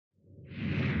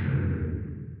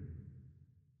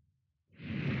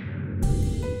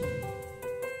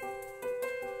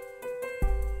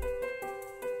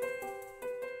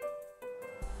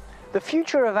The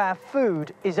future of our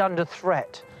food is under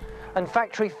threat, and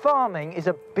factory farming is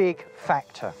a big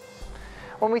factor.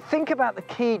 When we think about the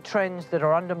key trends that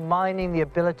are undermining the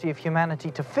ability of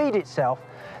humanity to feed itself,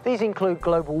 these include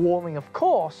global warming, of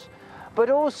course, but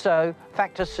also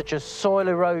factors such as soil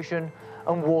erosion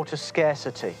and water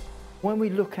scarcity. When we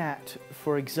look at,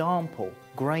 for example,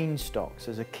 grain stocks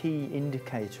as a key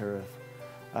indicator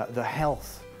of the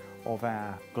health of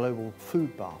our global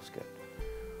food basket,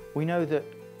 we know that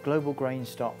global grain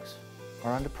stocks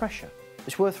are under pressure.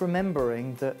 It's worth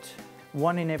remembering that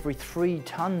 1 in every 3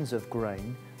 tons of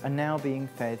grain are now being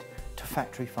fed to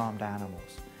factory farmed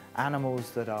animals.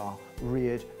 Animals that are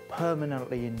reared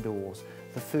permanently indoors,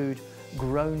 the food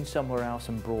grown somewhere else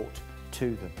and brought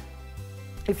to them.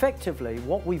 Effectively,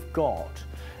 what we've got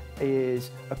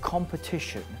is a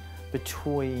competition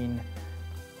between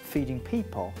feeding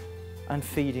people and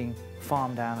feeding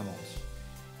farmed animals.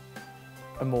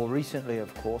 And more recently,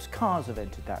 of course, cars have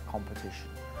entered that competition,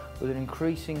 with an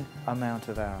increasing amount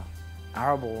of our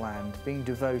arable land being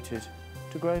devoted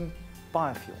to growing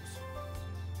biofuels.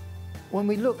 When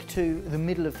we look to the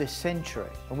middle of this century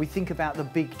and we think about the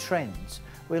big trends,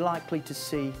 we're likely to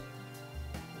see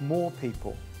more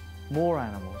people, more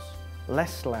animals,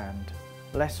 less land,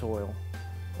 less oil,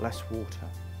 less water.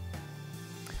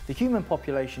 The human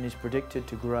population is predicted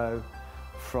to grow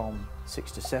from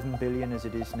 6 to 7 billion as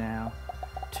it is now,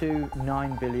 to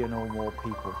 9 billion or more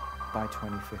people by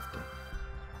 2050.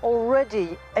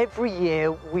 Already, every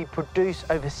year, we produce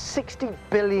over 60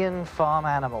 billion farm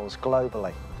animals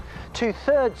globally,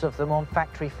 2/3 of them on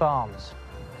factory farms.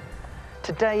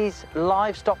 Today's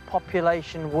livestock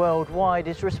population worldwide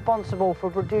is responsible for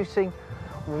producing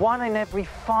 1 in every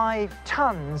 5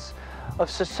 tons of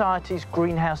society's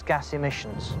greenhouse gas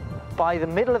emissions. By the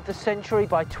middle of the century,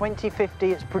 by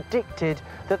 2050, it's predicted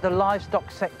that the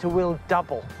livestock sector will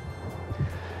double.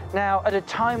 Now, at a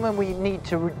time when we need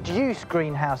to reduce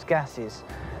greenhouse gases,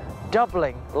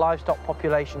 doubling livestock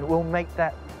population will make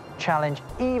that challenge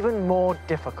even more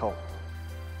difficult.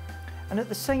 And at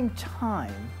the same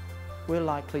time, we're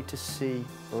likely to see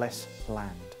less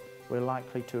land. We're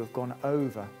likely to have gone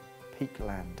over peak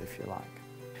land, if you like.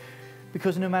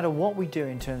 Because no matter what we do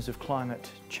in terms of climate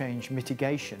change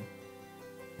mitigation,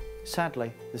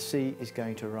 sadly, the sea is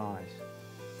going to rise.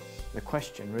 The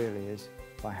question really is,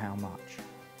 by how much?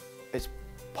 It's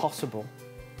possible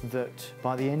that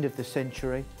by the end of the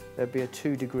century, there'll be a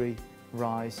 2-degree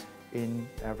rise in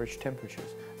average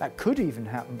temperatures. That could even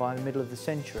happen by the middle of the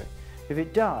century. If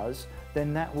it does,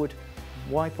 then that would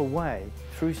wipe away,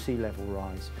 through sea level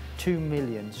rise, 2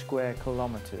 million square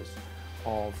kilometres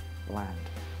of land.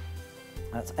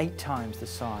 That's 8 times the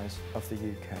size of the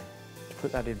UK. To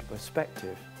put that into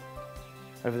perspective,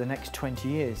 over the next 20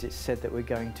 years, it's said that we're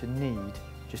going to need,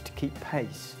 just to keep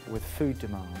pace with food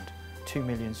demand, 2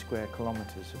 million square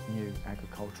kilometres of new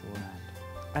agricultural land.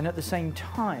 And at the same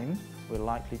time, we're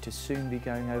likely to soon be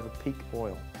going over peak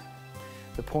oil,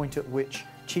 the point at which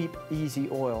cheap, easy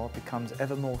oil becomes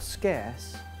ever more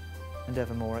scarce and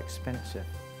ever more expensive.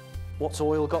 What's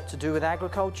oil got to do with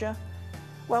agriculture?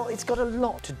 Well, it's got a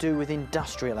lot to do with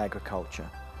industrial agriculture.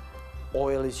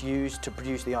 Oil is used to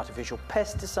produce the artificial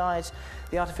pesticides,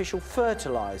 the artificial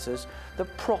fertilisers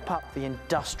that prop up the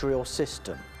industrial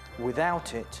system.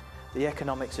 Without it, the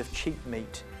economics of cheap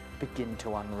meat begin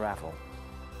to unravel.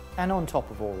 And on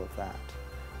top of all of that,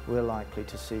 we're likely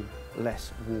to see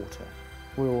less water.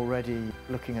 We're already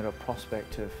looking at a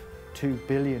prospect of 2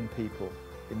 billion people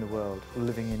in the world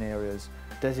living in areas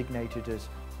designated as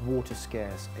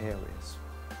water-scarce areas.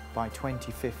 By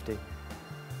 2050,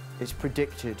 it's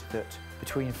predicted that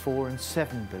between 4 and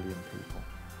 7 billion people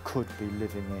could be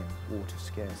living in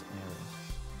water-scarce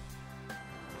areas.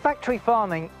 Factory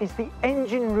farming is the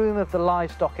engine room of the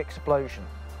livestock explosion.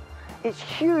 It's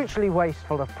hugely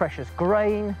wasteful of precious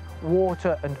grain,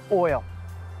 water and oil,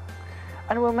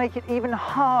 and will make it even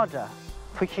harder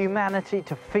for humanity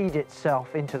to feed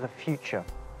itself into the future.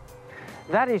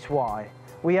 That is why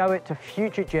we owe it to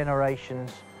future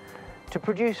generations to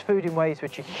produce food in ways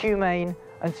which are humane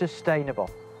and sustainable,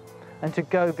 and to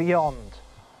go beyond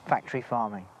factory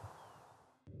farming.